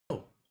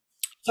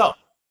So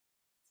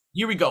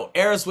here we go.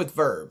 Errors with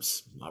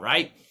verbs. All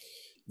right.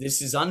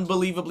 This is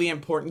unbelievably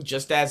important,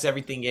 just as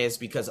everything is,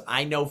 because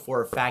I know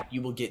for a fact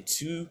you will get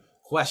two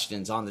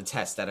questions on the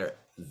test that are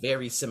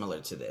very similar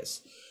to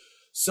this.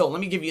 So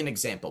let me give you an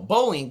example.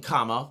 Bowling,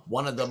 comma,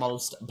 one of the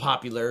most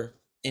popular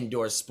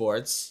indoor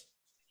sports,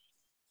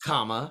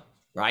 comma,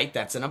 right?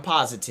 That's in a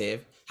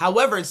positive.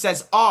 However, it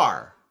says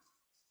are.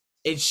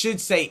 It should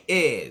say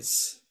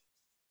is.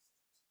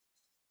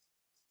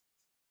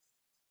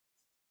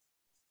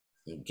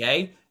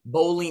 Okay?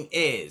 Bowling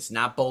is,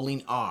 not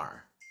bowling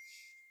are.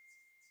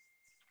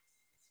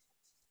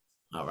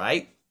 All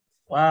right?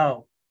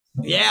 Wow.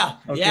 Yeah,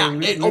 Okay,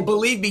 yeah. Oh,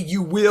 believe me,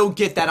 you will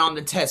get that on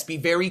the test. Be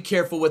very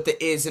careful with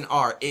the is and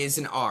are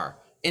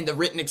in the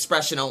written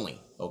expression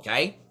only.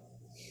 Okay.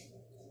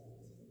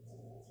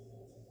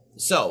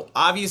 So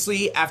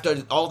obviously,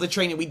 after all the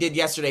training we did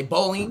yesterday,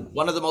 bowling,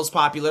 one of the most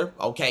popular.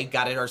 Okay,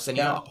 got it,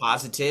 Arsenio. yeah. A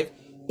positive.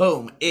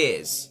 Boom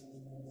is.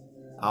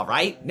 All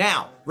right.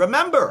 Now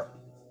remember,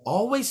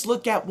 always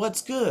look at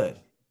what's good.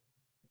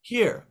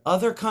 Here,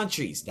 other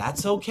countries.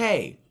 That's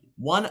okay.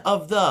 One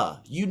of the.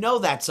 You know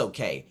that's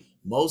okay.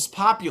 Most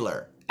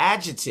popular.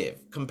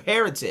 Adjective.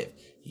 Comparative.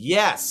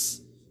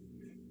 Yes.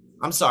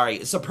 I'm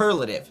sorry,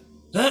 superlative.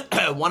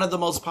 One of the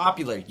most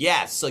popular.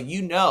 Yes. So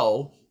you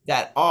know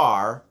that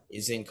are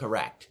is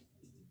incorrect.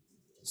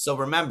 So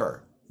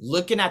remember,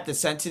 looking at the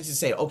sentence and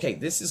say, okay,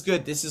 this is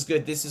good, this is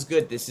good, this is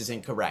good, this is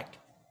incorrect.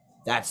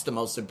 That's the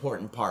most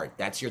important part.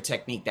 That's your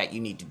technique that you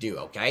need to do,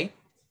 okay?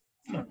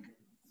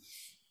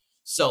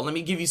 So let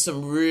me give you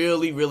some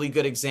really, really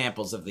good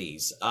examples of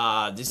these.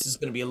 This is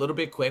going to be a little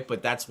bit quick,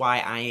 but that's why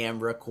I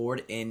am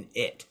recording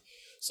it.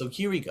 So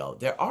here we go.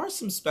 There are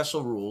some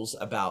special rules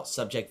about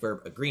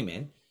subject-verb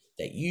agreement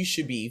that you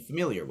should be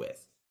familiar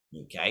with.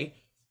 Okay?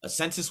 A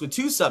sentence with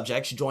two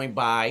subjects joined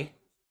by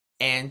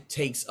and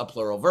takes a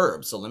plural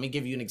verb. So let me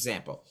give you an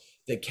example.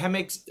 The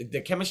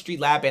chemistry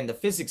lab and the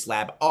physics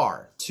lab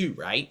are two,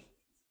 right?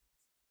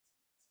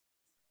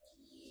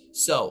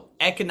 So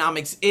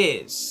economics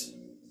is.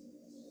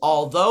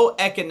 Although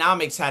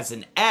economics has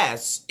an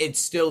S, it's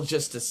still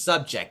just a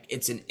subject.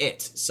 It's an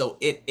it. So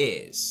it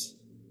is.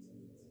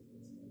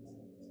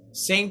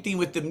 Same thing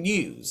with the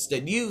news.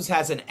 The news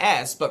has an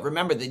S, but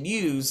remember the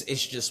news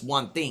is just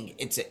one thing.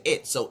 It's a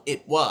it. So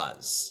it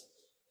was.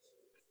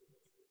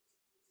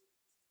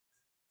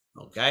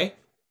 Okay?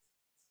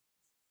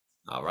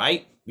 All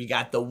right. We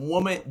got the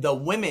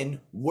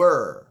women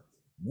were.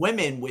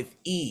 Women with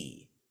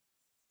E.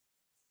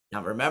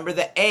 Now remember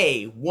the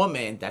A,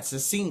 woman, that's a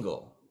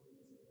single.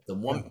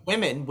 The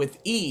women with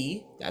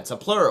E, that's a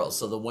plural.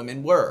 So the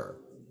women were.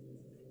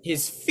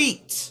 His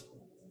feet.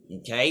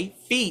 Okay,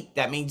 feet,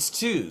 that means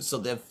two. So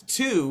the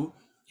two,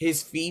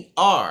 his feet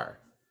are.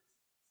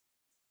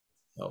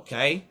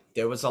 Okay,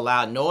 there was a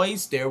loud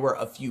noise. There were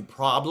a few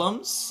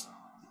problems.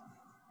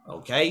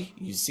 Okay,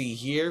 you see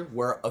here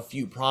were a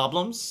few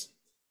problems.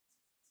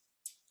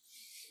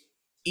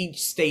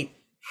 Each state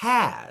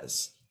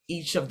has.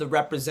 Each of the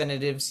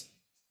representatives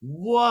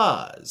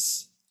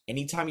was.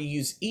 Anytime you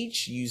use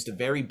each, use the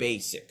very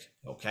basic.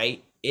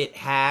 Okay, it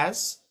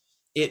has,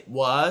 it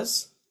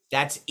was,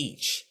 that's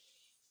each.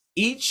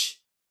 Each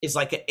is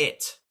like a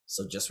it.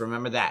 So just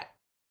remember that.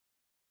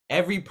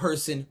 Every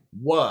person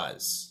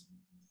was.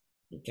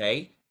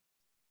 Okay?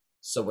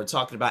 So we're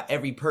talking about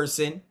every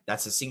person.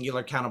 That's a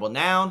singular countable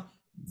noun.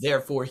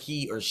 Therefore,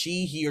 he or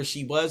she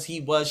was, he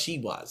was, she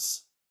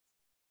was.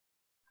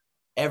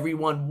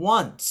 Everyone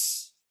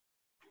once.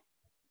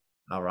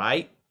 All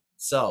right?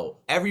 So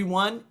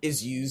everyone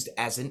is used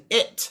as an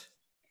it.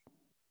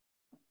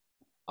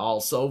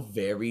 Also,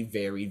 very,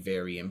 very,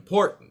 very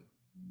important.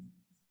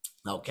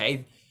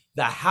 Okay?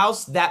 The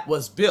house that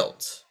was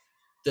built,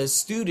 the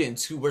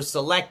students who were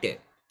selected.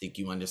 Think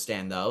you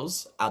understand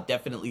those? I'll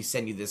definitely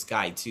send you this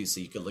guide too so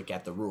you can look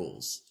at the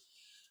rules.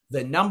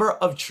 The number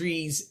of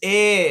trees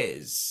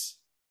is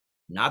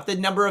not the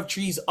number of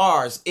trees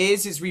ours.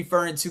 Is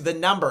referring to the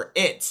number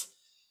it.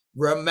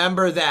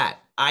 Remember that.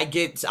 I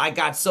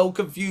got so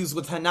confused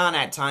with Hanan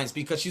at times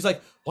because she's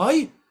like,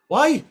 why?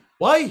 And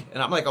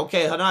I'm like,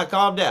 okay, Hanan,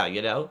 calm down,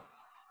 you know?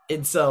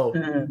 And so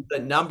Mhm. the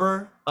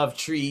number of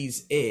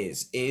trees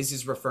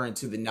is referring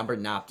to the number,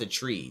 not the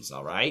trees,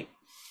 all right?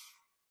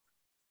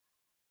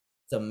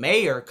 The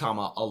mayor,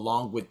 comma,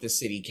 along with the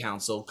city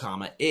council,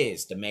 comma,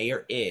 is. The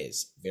mayor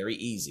is. Very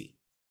easy.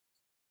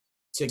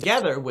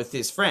 Together with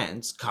his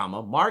friends,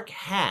 comma, Mark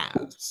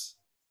has.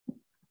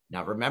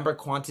 Now remember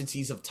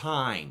quantities of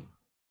time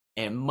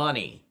and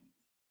money.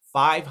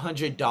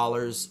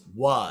 $500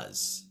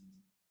 was.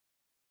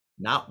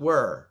 Not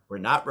were. We're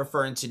not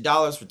referring to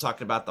dollars. We're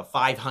talking about the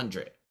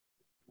 500.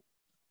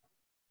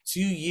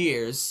 2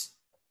 years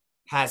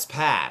has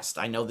passed.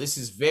 I know this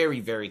is very,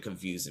 very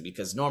confusing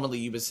because normally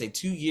you would say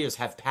 2 years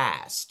have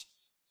passed.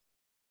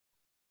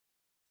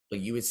 But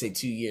you would say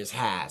 2 years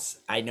has.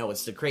 I know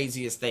it's the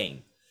craziest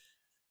thing.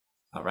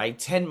 All right.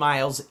 10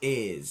 miles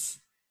is,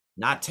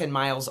 not 10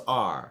 miles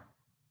are.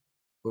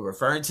 We're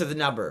referring to the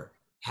number.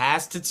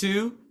 Has to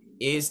 2,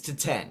 is to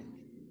 10.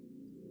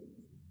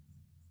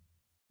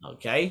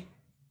 Okay.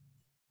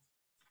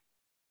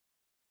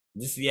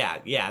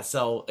 Yeah.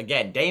 So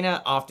again,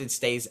 Dana often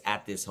stays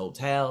at this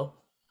hotel.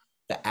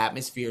 The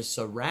atmosphere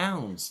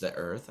surrounds the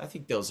earth. I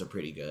think those are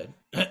pretty good.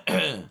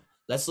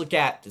 Let's look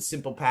at the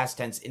simple past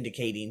tense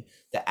indicating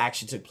the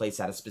action took place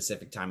at a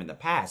specific time in the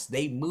past.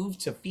 They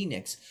moved to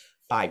Phoenix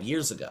 5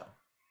 years ago.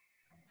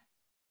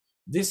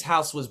 This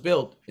house was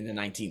built in the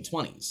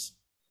 1920s.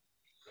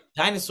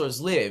 Dinosaurs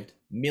lived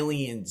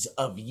millions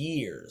of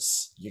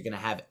years. You're going to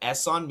have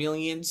S on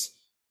millions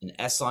and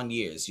S on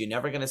years. You're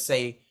never going to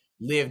say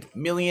lived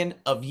million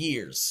of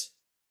years.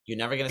 You're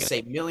never going to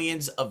say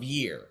millions of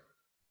year.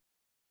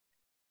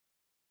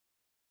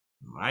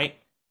 All right.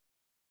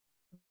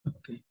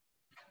 Okay.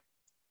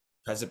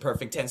 Present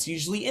perfect tense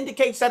usually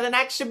indicates that an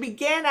action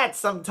began at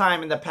some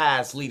time in the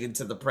past leading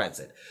to the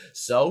present.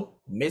 So,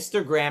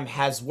 Mr. Graham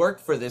has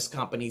worked for this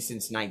company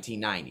since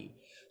 1990.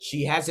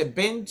 She hasn't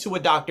been to a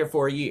doctor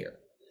for a year.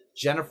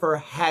 Jennifer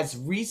has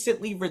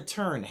recently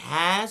returned.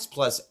 Has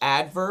plus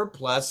adverb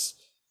plus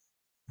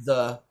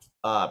the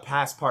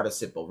past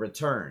participle,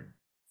 return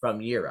from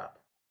Europe.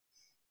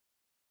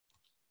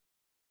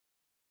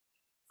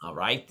 All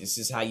right, this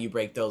is how you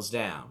break those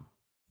down.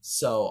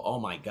 So, oh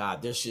my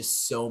God, there's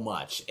just so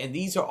much. And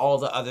these are all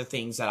the other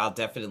things that I'll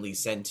definitely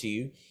send to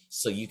you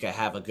so you can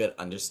have a good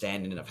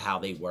understanding of how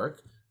they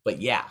work.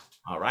 But yeah,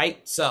 all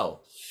right.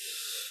 So,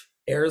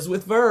 errors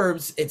with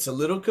verbs, it's a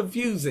little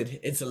confusing.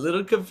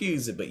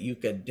 But you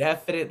can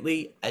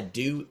definitely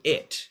do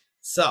it.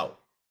 So,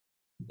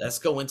 let's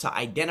go into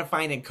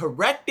identifying and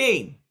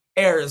correcting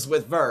errors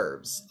with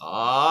verbs.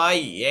 Oh,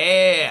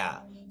 yeah.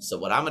 So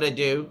what I'm going to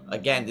do,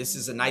 again, this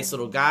is a nice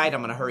little guide.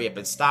 I'm going to hurry up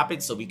and stop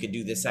it so we can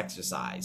do this exercise.